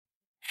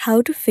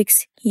How to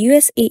fix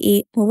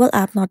USAA mobile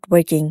app not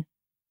working.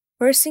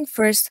 First thing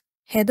first,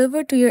 head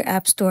over to your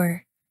App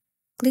Store.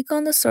 Click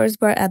on the search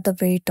bar at the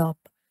very top,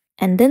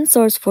 and then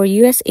search for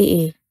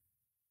USAA.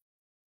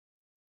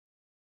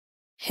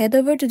 Head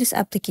over to this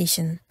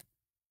application.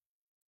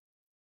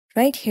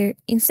 Right here,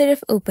 instead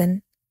of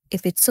open,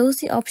 if it shows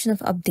the option of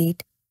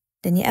update,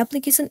 then your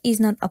application is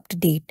not up to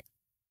date,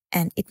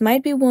 and it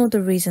might be one of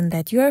the reasons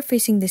that you are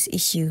facing this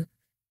issue.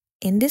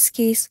 In this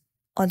case,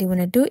 all you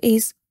want to do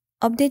is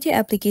update your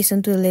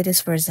application to the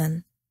latest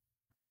version.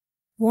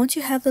 Once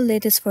you have the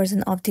latest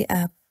version of the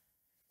app,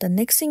 the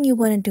next thing you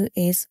want to do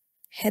is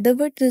head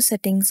over to the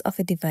settings of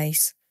a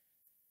device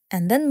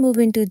and then move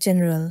into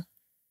General.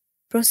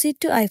 Proceed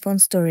to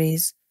iPhone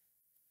Storage.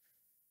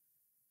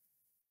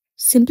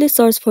 Simply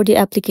search for the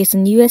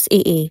application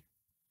USAA.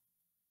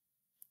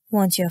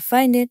 Once you have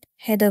found it,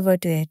 head over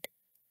to it.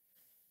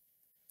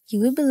 You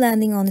will be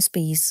landing on a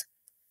page.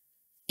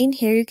 In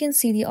here, you can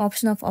see the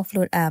option of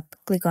Offload App.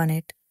 Click on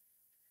it.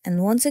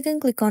 And once again,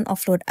 click on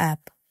Offload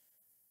App.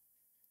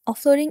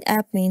 Offloading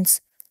app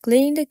means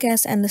clearing the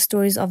cache and the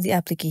storage of the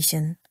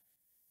application.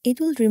 It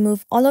will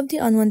remove all of the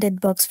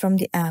unwanted bugs from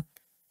the app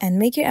and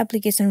make your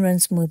application run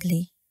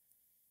smoothly.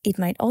 It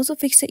might also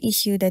fix the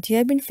issue that you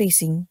have been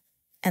facing,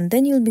 and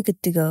then you'll be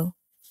good to go.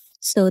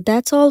 So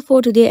that's all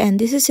for today, and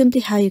this is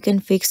simply how you can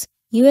fix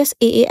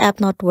USAA app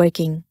not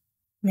working.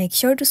 Make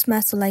sure to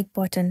smash the like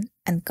button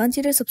and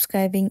consider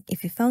subscribing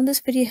if you found this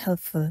video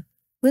helpful.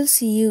 We'll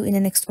see you in the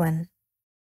next one.